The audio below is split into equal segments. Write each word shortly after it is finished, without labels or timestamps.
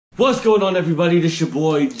What's going on, everybody? This your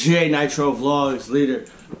boy J Nitro Vlogs, leader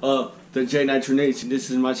of the J Nitro Nation.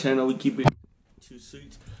 This is my channel. We keep it 2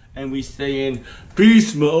 suits and we stay in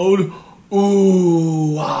beast mode.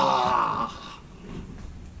 Ooh, ah.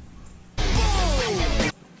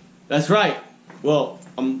 That's right. Well,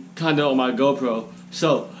 I'm kind of on my GoPro,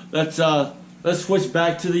 so let's switch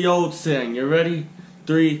back to the old saying. You ready?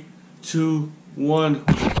 3, 2, 1.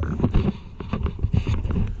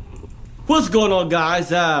 What's going on, guys?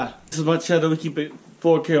 This is my channel. We keep it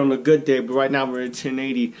 4K on a good day, but right now we're in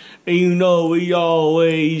 1080, and you know we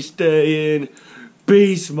always stay in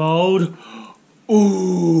beast mode.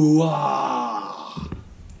 Ooh, ah.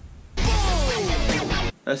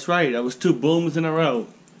 That's right. That was 2 booms in a row.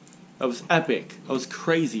 That was epic. That was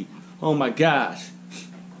crazy. Oh my gosh.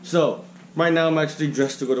 So right now I'm actually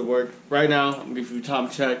dressed to go to work. Right now I'm gonna give you a time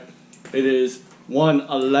check. It is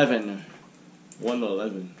 1:11.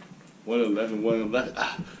 1:11. 1:11.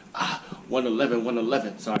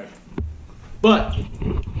 1:11. Sorry. But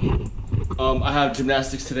I have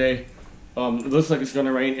gymnastics today. It looks like it's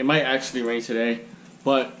gonna rain. It might actually rain today,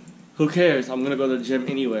 but who cares? I'm gonna go to the gym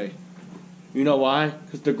anyway. You know why?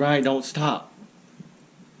 Because the grind don't stop.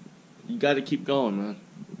 You gotta keep going, man.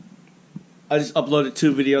 I just uploaded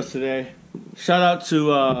 2 videos today. Shout out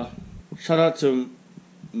to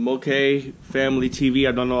MOKAY Family TV.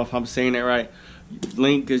 I don't know if I'm saying it right.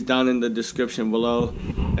 Link is down in the description below,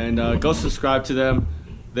 and go subscribe to them.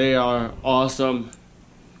 They are awesome.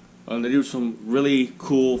 They do some really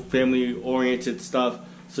cool family-oriented stuff,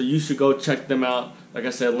 so you should go check them out. Like I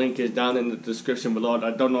said, link is down in the description below.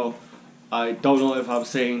 I don't know if I'm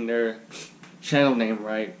saying their channel name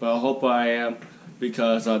right, but I hope I am,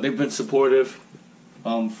 because they've been supportive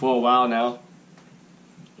for a while now.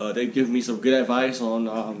 They've given me some good advice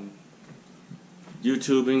on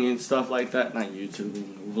YouTubing and stuff like that. Not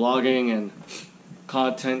YouTubing, vlogging and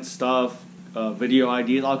content stuff, video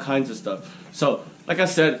ideas, all kinds of stuff. So, like I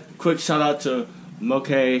said, quick shout out to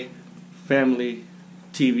MOKAY Family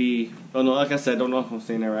TV. Oh no, like I said, don't know if I'm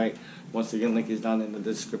saying that right. Once again, link is down in the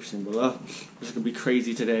description below. It's gonna be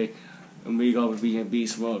crazy today, and we gonna be in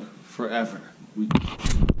beast mode forever.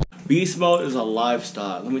 Beast mode is a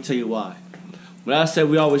lifestyle. Let me tell you why. When I said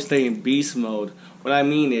we always stay in beast mode, what I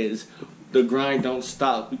mean is the grind don't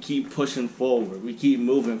stop. We keep pushing forward. We keep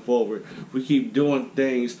moving forward. We keep doing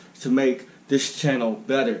things to make this channel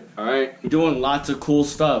better. Alright? We're doing lots of cool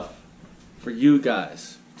stuff for you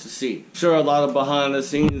guys to see. Sure, a lot of behind the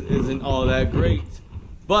scenes isn't all that great,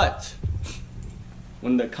 but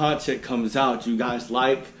when the content comes out, you guys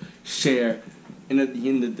like, share, and at the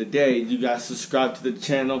end of the day, you guys subscribe to the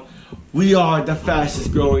channel. We are the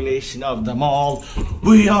fastest growing nation of them all.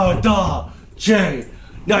 We are the J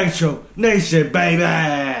Nitro Nation, baby.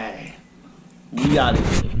 We out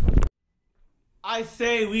of here. I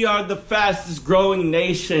say we are the fastest growing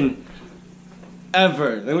nation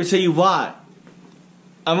ever. Let me tell you why.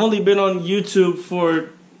 I've only been on YouTube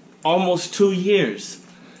for almost 2 years,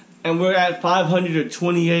 and we're at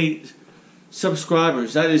 528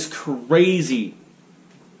 subscribers. That is crazy.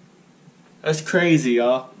 That's crazy,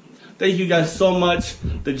 y'all. Thank you guys so much,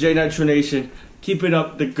 the J Nitro Nation. Keeping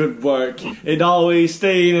up the good work and always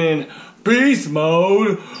staying in beast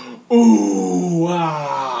mode. Ooh,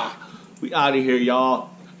 ah. We out of here, y'all.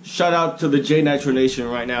 Shout out to the J Nitro Nation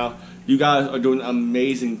right now. You guys are doing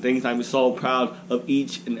amazing things. I'm so proud of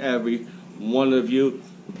each and every one of you.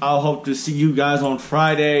 I hope to see you guys on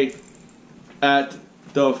Friday at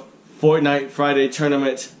the Fortnite Friday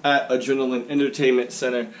tournament at Adrenaline Entertainment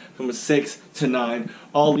Center from 6 to 9.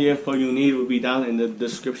 All the info you need will be down in the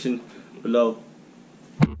description below.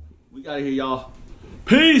 We out of here, y'all.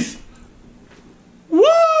 Peace!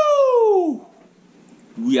 Woo!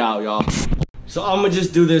 We out, y'all. So I'm gonna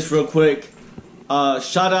just do this real quick.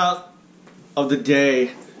 Shout out of the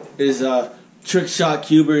day is Trick Shot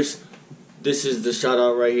Cubers. This is the shout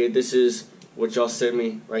out right here. This is what y'all sent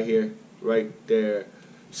me right here, right there.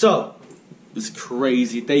 So it's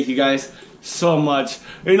crazy. Thank you guys so much.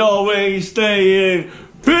 And always stay in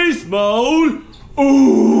beast mode.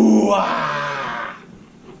 Ooh, ah.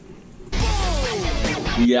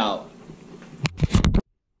 We out.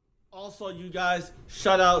 Also, you guys,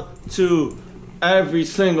 shout out to every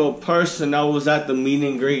single person that was at the meet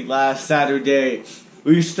and greet last Saturday.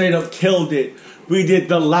 We straight up killed it. We did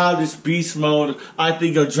the loudest beast mode I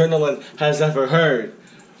think Adrenaline has ever heard.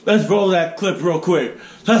 Let's roll that clip real quick.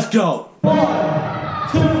 Let's go. 1,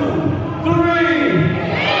 2,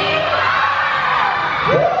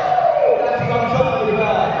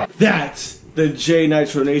 3. That's the J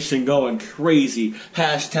Nitro Nation going crazy.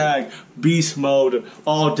 Hashtag beast mode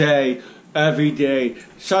all day. every day.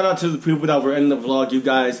 Shout out to the people that were in the vlog. You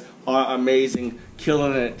guys are amazing,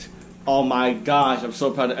 killing it. Oh my gosh, I'm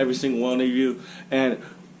so proud of every single one of you. And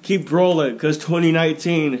keep rolling, because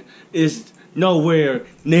 2019 is nowhere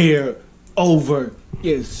near over.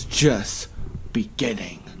 It's just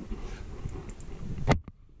beginning.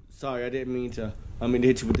 Sorry, I didn't mean to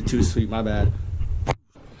hit you with the too sweet, my bad.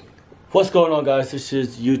 What's going on, guys? This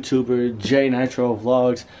is YouTuber J Nitro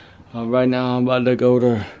Vlogs. Right now I'm about to go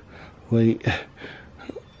to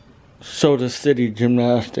SHOUTOUT City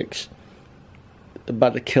Gymnastics.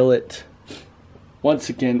 About to kill it. Once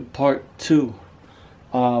again, part 2.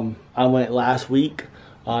 I went last week.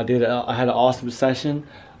 I had an awesome session.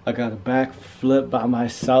 I got a back flip by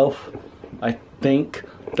myself, I think.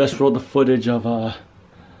 Let's roll the footage of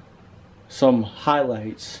some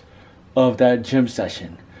highlights of that gym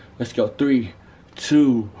session. Let's go. 3,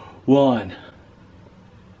 2, 1.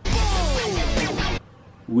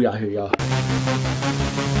 We out here, y'all.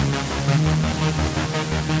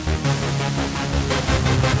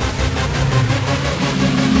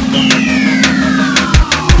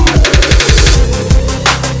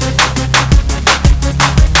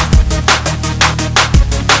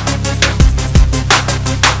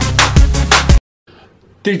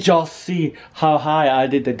 Did y'all see how high I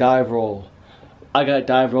did the dive roll? I got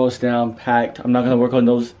dive rolls down packed. I'm not gonna work on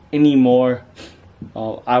those anymore.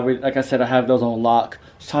 Like I said, I have those on lock.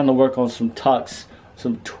 It's time to work on some tucks,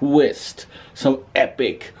 some twist, some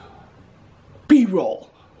epic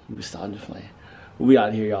B-roll. We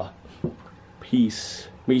out here, y'all. Peace.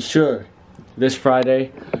 Make sure this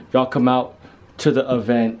Friday y'all come out to the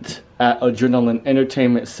event at Adrenaline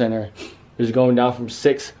Entertainment Center. It's going down from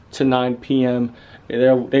 6 to 9 p.m.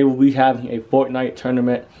 They will be having a Fortnite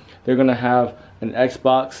tournament. They're gonna have an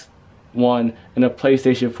Xbox One and a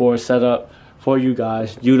PlayStation 4 set up for you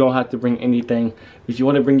guys. You don't have to bring anything. If you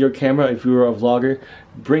want to bring your camera, if you're a vlogger,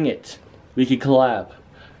 bring it. We can collab.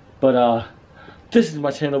 But this is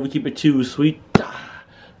my channel. We keep it too sweet.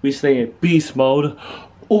 We stay in beast mode.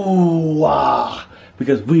 Ooh,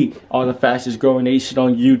 because we are the fastest growing nation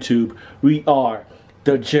on YouTube. We are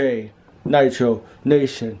the J Nitro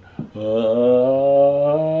Nation. We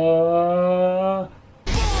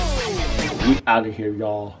out of here,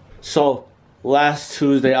 y'all. So last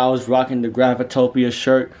Tuesday I was rocking the Gravitopia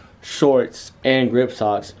shirt, shorts, and grip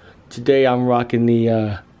socks. Today I'm rocking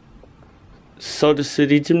the SHOUTOUT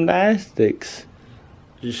City Gymnastics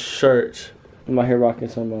shirt. I'm out here rocking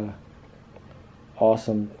some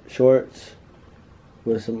awesome shorts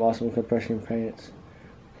with some awesome compression pants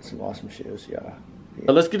and some awesome shoes, y'all.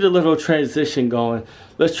 Yeah. Let's get a little transition going.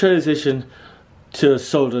 Let's transition to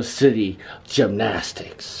SHOUTOUT City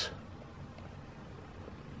Gymnastics.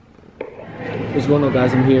 What's going on,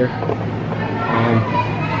 guys? I'm here.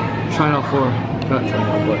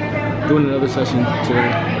 Doing another session today.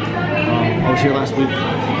 I was here last week.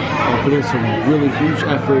 Put in some really huge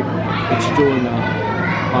effort into doing,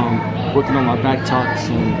 working on my back tucks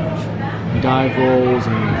and dive rolls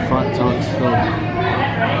and front tucks. So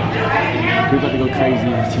we're about to go crazy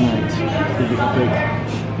tonight. It's gonna be epic.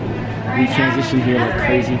 We transitioned here like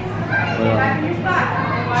crazy. But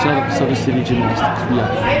shout out to SHOUTOUT City Gymnastics.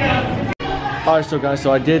 Yeah. Alright, so guys,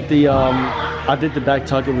 so I did the back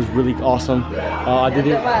tuck. It was really awesome. I did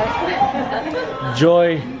it.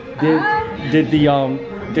 Joy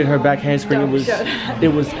did her back handspring. It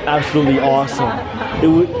was absolutely awesome.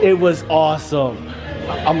 It was awesome.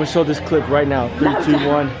 I'm gonna show this clip right now. 3, 2,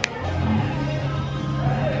 1.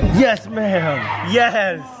 Yes, ma'am.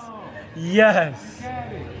 Yes.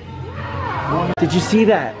 Did you see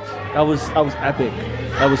that? That was epic.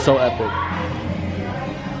 That was so epic.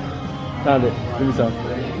 Found it. Give me some.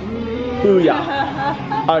 Booyah.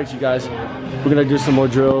 Alright, you guys. We're gonna do some more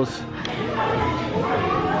drills.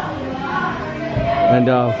 And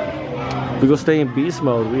we're gonna stay in beast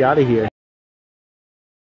mode. We out of here.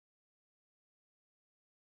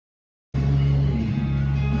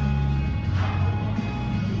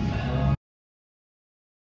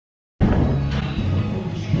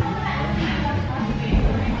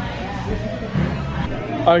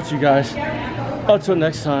 Alright, you guys. Until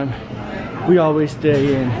next time. We always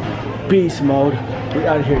stay in beast mode. We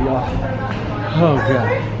out of here, y'all. Oh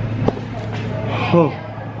god. Oh.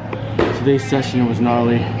 Today's session was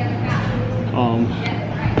gnarly.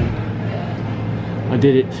 I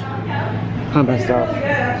did it. I messed up.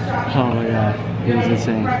 Oh my god. It was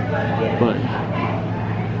insane. But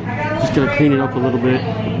just gonna clean it up a little bit.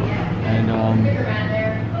 And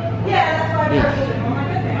yeah.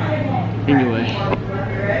 Anyway.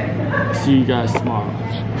 See you guys tomorrow.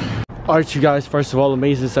 Alright, you guys, first of all,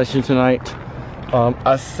 amazing session tonight.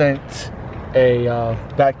 I sent a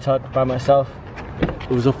back tuck by myself.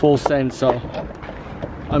 It was a full send, so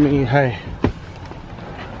I mean, hey,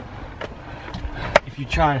 if you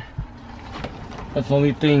try, that's the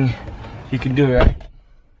only thing you can do, right?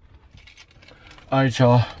 Alright,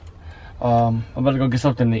 y'all. I'm about to go get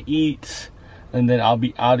something to eat, and then I'll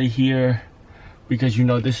be out of here, because you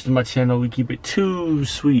know this is my channel. We keep it too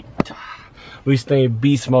sweet. We stay in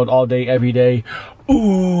beast mode all day, every day.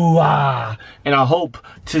 Ooh, ah. And I hope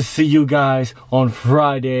to see you guys on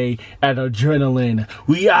Friday at Adrenaline.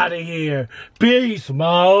 We out of here. Beast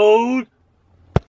mode.